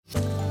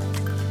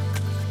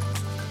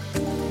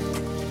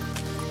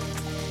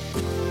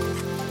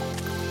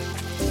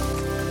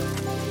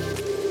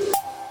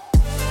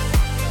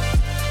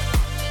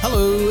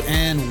Hello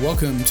and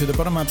welcome to the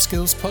Bottom Up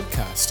Skills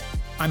Podcast.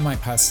 I'm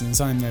Mike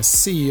Parsons, I'm the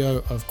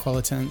CEO of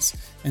Qualitance,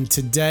 and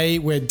today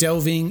we're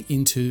delving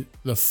into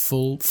the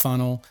full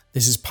funnel.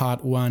 This is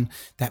part one,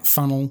 that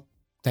funnel,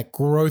 that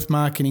growth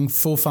marketing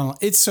full funnel.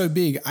 It's so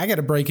big, I got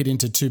to break it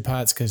into two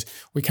parts because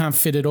we can't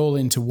fit it all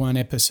into one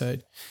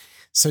episode.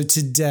 So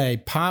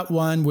today, part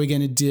one, we're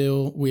going to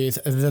deal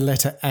with the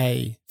letter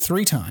A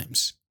 3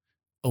 times.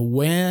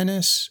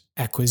 Awareness,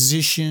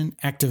 acquisition,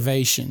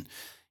 activation.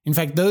 In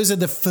fact, those are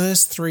the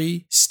first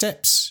 3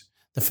 steps,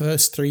 the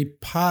first 3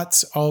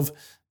 parts of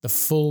the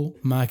full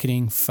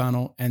marketing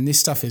funnel. And this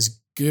stuff is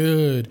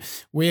good.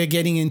 We're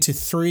getting into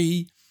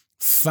 3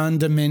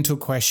 fundamental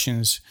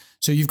questions.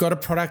 So you've got a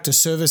product, a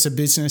service, a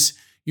business.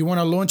 You want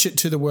to launch it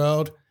to the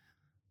world.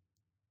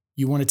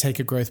 You want to take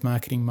a growth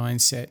marketing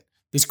mindset.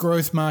 This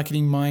growth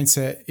marketing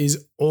mindset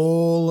is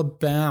all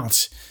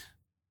about,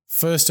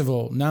 first of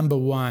all, number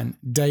 1,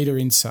 data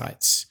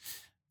insights.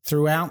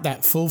 Throughout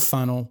that full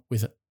funnel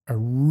with a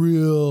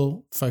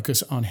real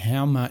focus on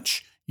how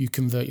much you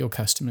convert your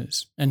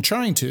customers and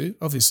trying to,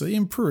 obviously,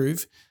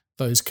 improve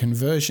those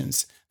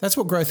conversions. That's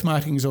what growth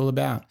marketing is all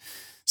about.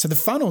 So the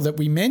funnel that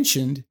we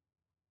mentioned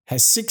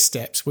has 6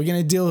 steps. We're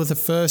going to deal with the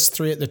first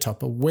 3 at the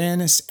top: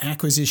 awareness,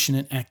 acquisition,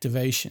 and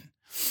activation.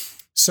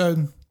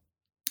 So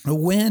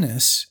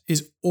awareness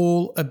is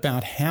all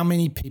about how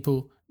many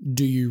people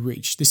do you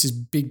reach. This is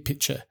big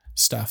picture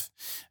stuff.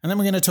 And then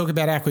we're going to talk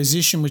about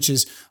acquisition, which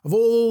is of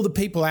all the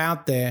people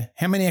out there,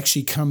 how many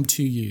actually come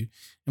to you?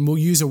 And we'll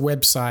use a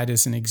website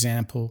as an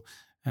example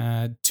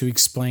to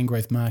explain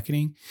growth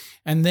marketing.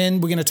 And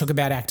then we're going to talk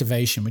about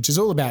activation, which is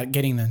all about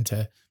getting them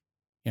to,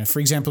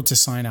 for example, to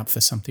sign up for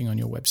something on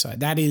your website.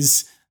 That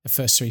is the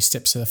first 3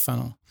 steps of the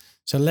funnel.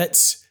 So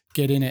let's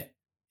get in it.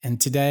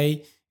 And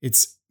today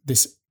it's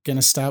going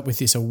to start with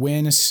this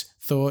awareness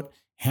thought.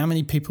 How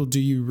many people do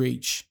you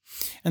reach?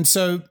 And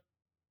so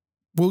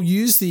we'll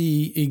use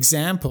the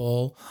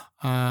example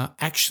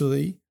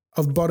actually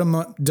of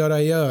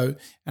bottomup.io,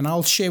 and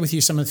I'll share with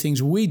you some of the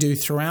things we do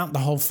throughout the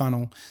whole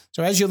funnel.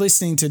 So as you're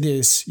listening to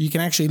this, you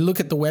can actually look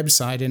at the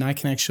website and I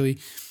can actually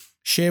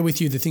share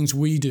with you the things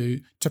we do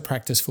to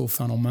practice full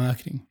funnel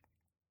marketing.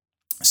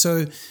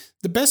 So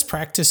the best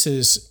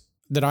practices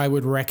that I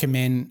would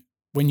recommend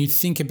when you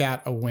think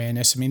about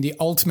awareness, the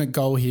ultimate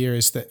goal here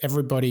is that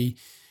everybody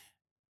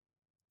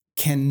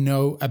can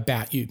know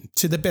about you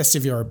to the best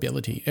of your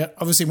ability. It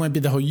obviously won't be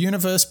the whole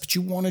universe, but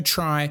you want to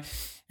try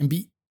and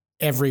be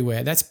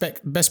everywhere. That's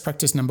best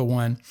practice number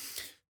 1.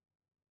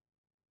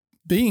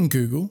 Be in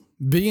Google,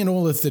 be in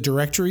all of the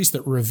directories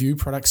that review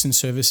products and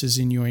services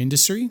in your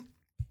industry,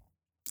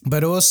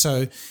 but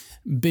also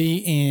be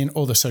in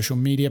all the social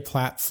media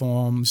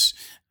platforms,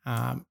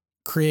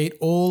 create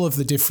all of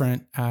the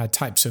different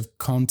types of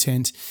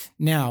content.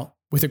 Now,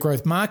 with a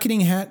growth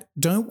marketing hat,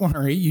 don't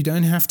worry, you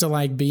don't have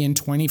to be in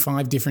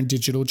 25 different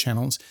digital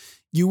channels.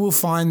 You will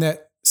find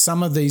that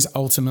some of these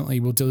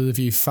ultimately will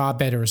deliver you far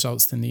better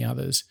results than the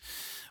others.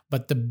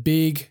 But the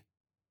big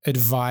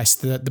advice,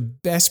 the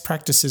best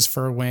practices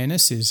for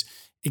awareness is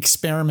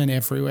experiment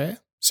everywhere.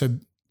 So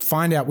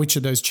find out which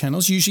of those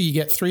channels. Usually you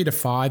get 3 to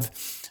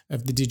 5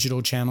 of the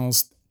digital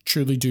channels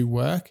truly do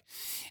work.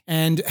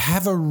 And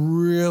have a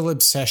real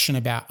obsession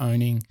about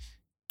owning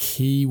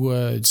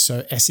keywords,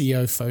 so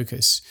SEO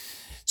focus.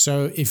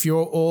 So if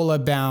you're all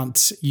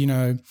about,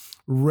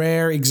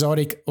 rare,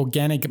 exotic,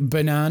 organic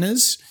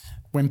bananas,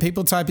 when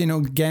people type in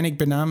organic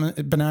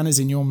bananas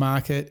in your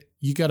market,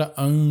 you got to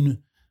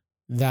own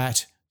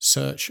that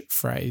search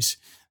phrase.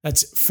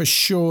 That's for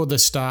sure the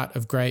start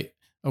of great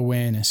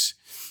awareness.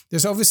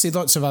 There's obviously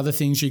lots of other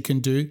things you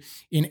can do.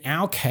 In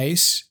our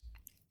case,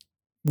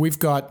 we've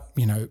got,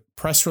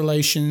 press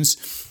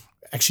relations.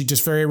 Actually,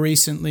 just very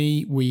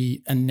recently,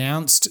 we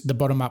announced the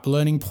Bottom Up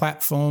Learning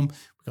Platform.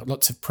 We got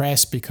lots of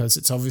press because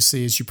it's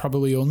obviously, as you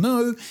probably all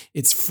know,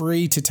 it's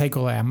free to take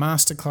all our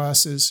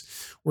masterclasses.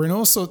 We're in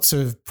all sorts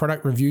of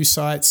product review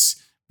sites.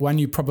 One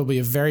you probably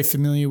are very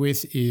familiar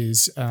with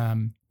is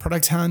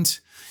Product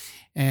Hunt,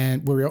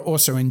 and we're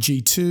also in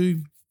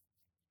G2.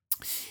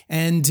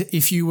 And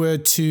if you were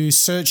to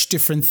search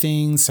different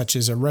things, such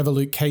as a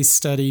Revolut case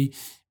study,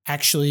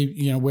 actually,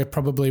 we're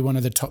probably one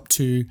of the top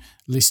 2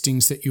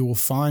 listings that you will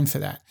find for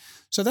that.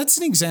 So that's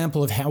an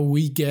example of how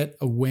we get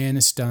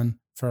awareness done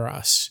for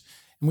us.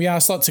 And we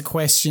ask lots of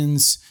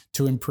questions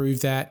to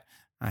improve that.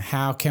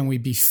 How can we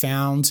be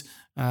found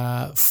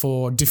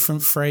for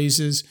different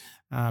phrases?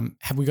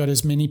 Have we got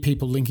as many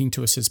people linking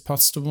to us as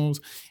possible?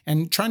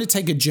 And trying to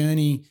take a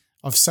journey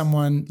of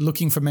someone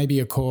looking for maybe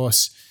a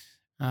course,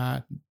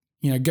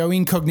 go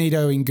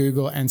incognito in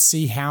Google and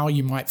see how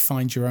you might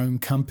find your own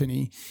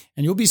company.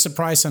 And you'll be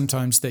surprised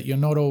sometimes that you're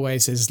not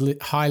always as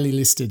highly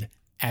listed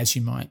as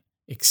you might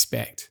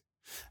expect.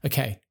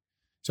 Okay,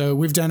 so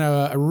we've done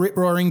a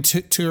rip-roaring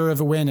tour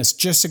of awareness.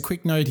 Just a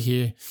quick note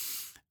here.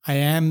 I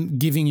am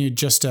giving you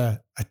just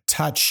a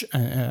touch,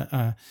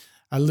 a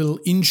little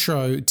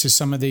intro to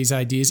some of these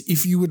ideas.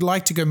 If you would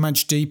like to go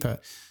much deeper,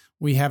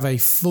 we have a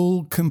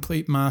full,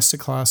 complete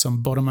masterclass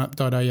on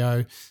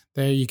bottomup.io.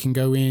 There you can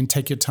go in,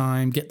 take your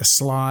time, get the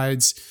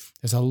slides.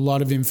 There's a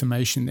lot of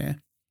information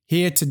there.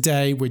 Here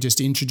today, we're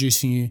just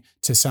introducing you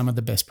to some of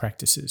the best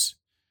practices.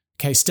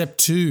 Okay, step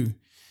 2.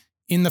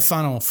 In the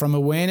funnel, from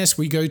awareness,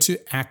 we go to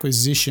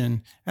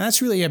acquisition. And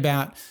that's really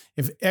about,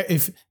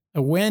 if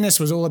awareness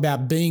was all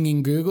about being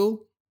in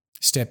Google,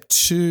 step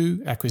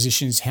 2,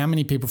 acquisition, is how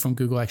many people from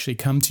Google actually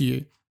come to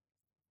you.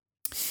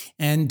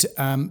 And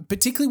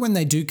particularly when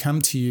they do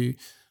come to you,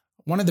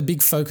 one of the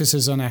big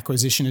focuses on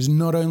acquisition is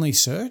not only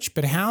search,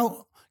 but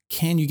how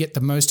can you get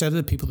the most out of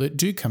the people that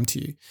do come to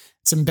you?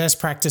 Some best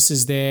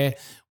practices there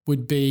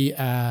would be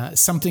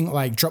something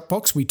like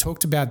Dropbox. We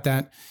talked about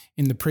that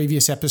in the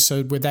previous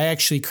episode, where they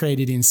actually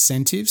created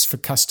incentives for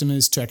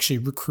customers to actually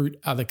recruit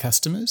other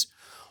customers.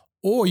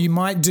 Or you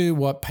might do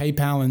what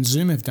PayPal and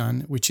Zoom have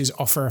done, which is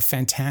offer a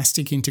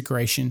fantastic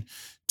integration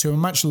to a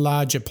much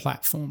larger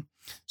platform.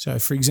 So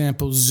for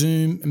example,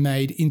 Zoom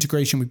made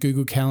integration with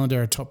Google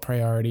Calendar a top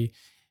priority,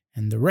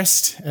 and the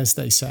rest, as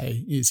they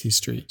say, is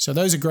history. So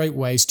those are great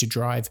ways to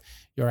drive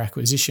your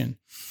acquisition.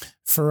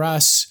 For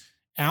us,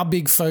 our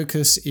big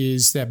focus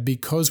is that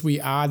because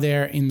we are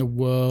there in the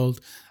world,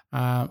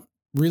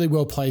 really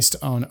well placed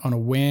on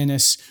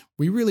awareness,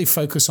 we really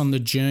focus on the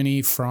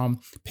journey from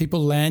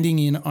people landing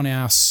in on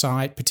our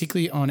site,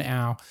 particularly on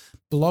our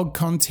blog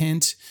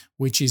content,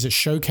 which is a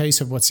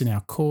showcase of what's in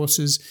our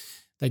courses.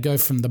 They go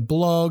from the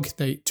blog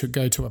to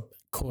go to a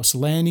course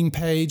landing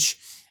page,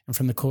 and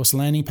from the course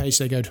landing page,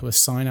 they go to a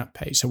sign-up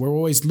page. So we're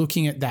always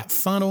looking at that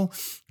funnel,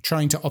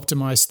 trying to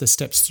optimize the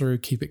steps through,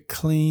 keep it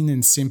clean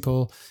and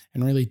simple,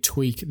 and really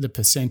tweak the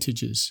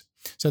percentages.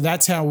 So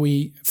that's how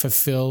we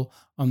fulfill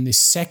on this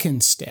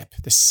second step,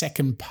 the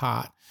second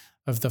part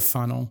of the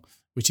funnel,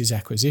 which is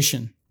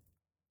acquisition.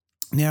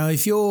 Now,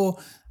 if you're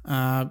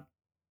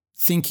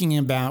thinking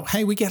about,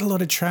 hey, we get a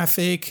lot of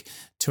traffic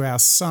to our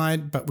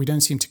site, but we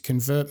don't seem to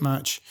convert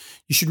much,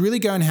 you should really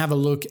go and have a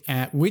look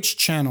at which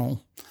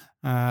channel,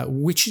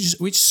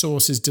 which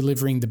source is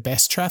delivering the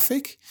best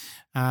traffic.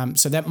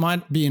 So that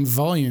might be in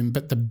volume,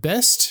 but the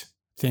best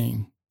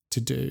thing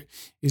to do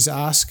is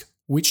ask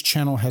which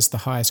channel has the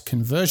highest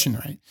conversion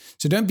rate.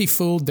 So don't be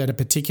fooled that a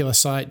particular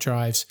site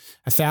drives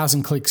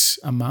 1,000 clicks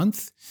a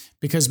month,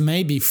 because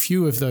maybe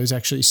few of those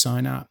actually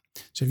sign up.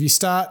 So if you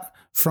start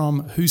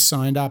from who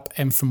signed up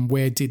and from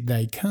where did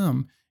they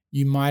come,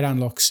 you might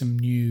unlock some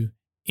new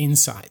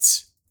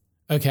insights.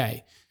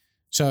 Okay,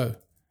 so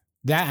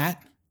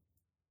that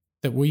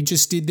we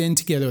just did then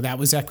together, that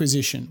was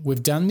acquisition.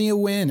 We've done the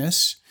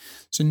awareness.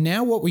 So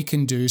now what we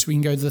can do is we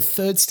can go to the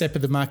third step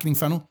of the marketing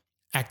funnel,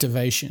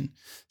 activation.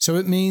 So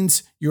it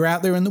means you're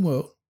out there in the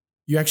world,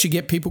 you actually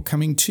get people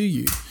coming to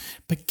you,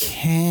 but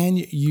can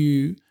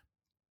you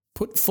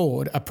put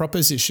forward a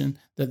proposition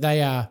that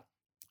they are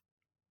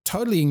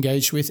totally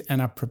engaged with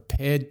and are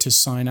prepared to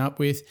sign up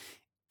with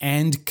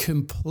and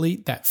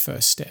complete that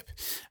first step?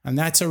 And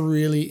that's a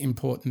really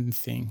important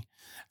thing.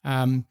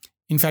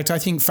 In fact, I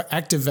think for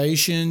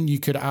activation, you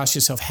could ask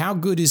yourself, how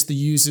good is the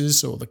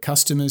user's or the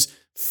customer's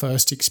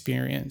first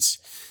experience?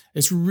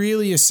 It's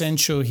really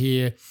essential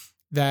here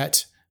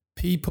that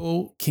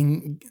people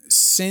can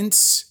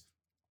sense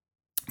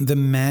the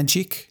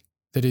magic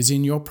that is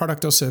in your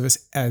product or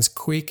service as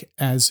quick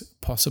as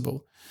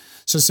possible.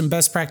 So some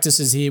best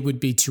practices here would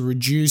be to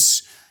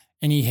reduce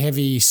any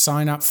heavy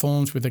sign-up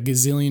forms with a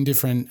gazillion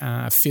different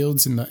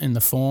fields in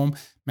the form.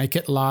 Make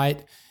it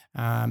light.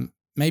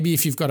 Maybe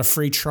if you've got a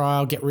free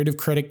trial, get rid of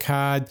credit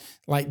card.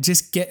 Like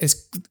just get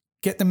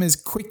them as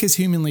quick as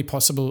humanly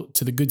possible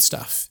to the good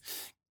stuff.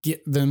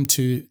 Get them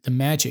to the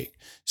magic.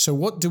 So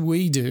what do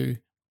we do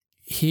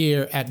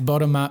here at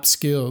Bottom Up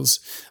Skills?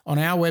 On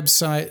our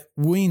website,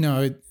 we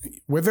know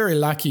we're very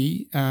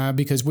lucky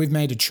because we've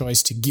made a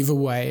choice to give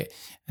away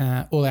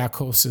all our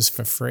courses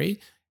for free.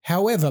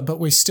 However, but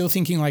we're still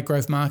thinking like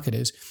growth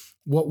marketers.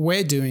 What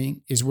we're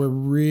doing is we're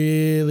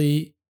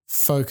really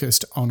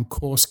focused on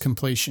course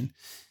completion.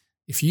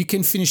 If you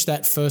can finish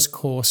that first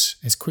course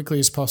as quickly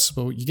as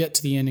possible, you get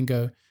to the end and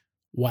go,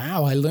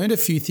 wow, I learned a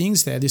few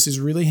things there. This is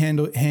really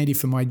handy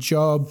for my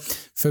job,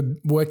 for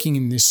working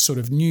in this sort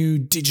of new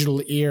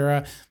digital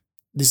era.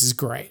 This is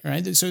great,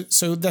 right?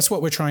 So that's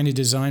what we're trying to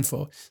design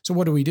for. So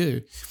what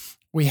do?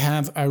 We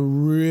have a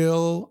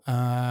real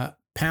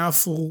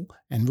powerful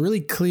and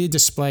really clear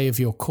display of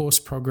your course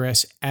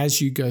progress as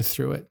you go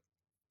through it.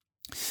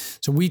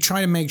 So we try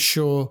to make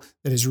sure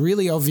that it's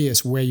really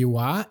obvious where you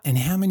are and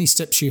how many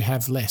steps you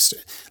have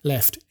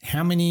left.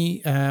 How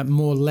many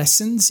more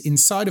lessons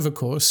inside of a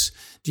course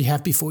do you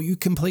have before you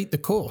complete the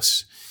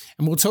course?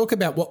 And we'll talk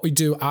about what we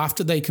do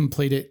after they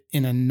complete it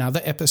in another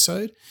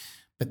episode.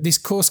 But this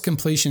course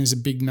completion is a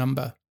big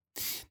number.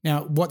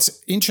 Now,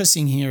 what's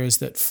interesting here is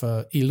that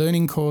for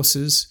e-learning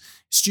courses,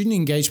 student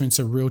engagement's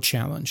a real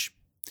challenge.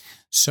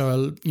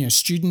 So,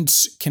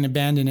 students can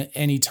abandon at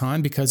any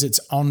time because it's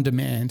on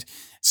demand.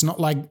 It's not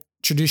like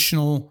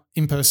traditional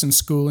in-person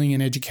schooling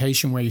and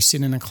education where you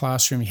sit in a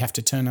classroom, you have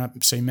to turn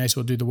up, so you may as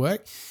well do the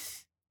work.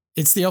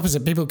 It's the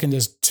opposite. People can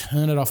just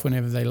turn it off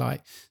whenever they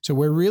like. So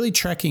we're really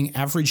tracking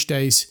average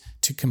days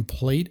to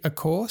complete a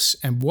course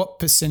and what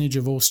percentage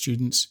of all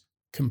students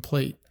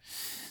complete.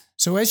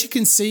 So as you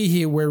can see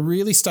here, we're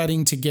really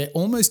starting to get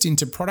almost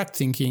into product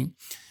thinking,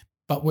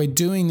 but we're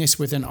doing this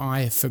with an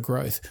eye for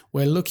growth.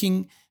 We're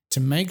looking to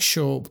make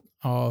sure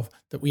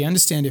that we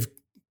understand if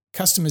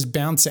customers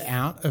bounce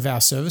out of our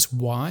service,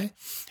 why,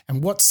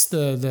 and what's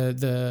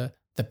the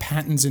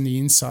patterns and the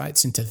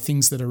insights into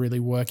things that are really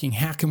working.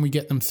 How can we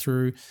get them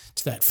through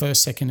to that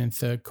first, second, and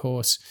third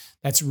course?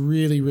 That's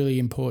really, really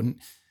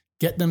important.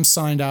 Get them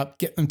signed up,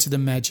 get them to the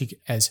magic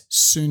as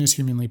soon as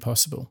humanly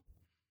possible.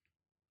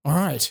 All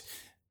right.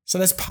 So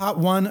that's part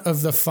 1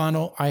 of the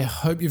funnel. I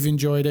hope you've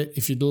enjoyed it.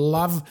 If you'd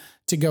love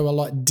to go a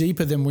lot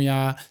deeper than we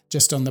are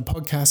just on the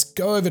podcast,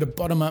 go over to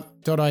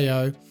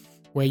bottomup.io,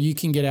 where you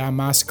can get our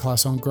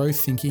masterclass on growth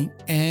thinking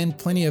and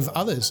plenty of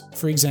others.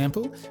 For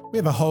example, we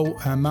have a whole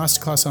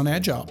masterclass on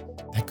Agile.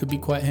 That could be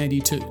quite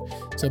handy too.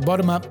 So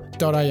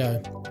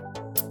bottomup.io.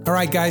 All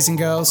right, guys and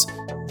girls,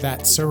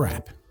 that's a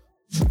wrap.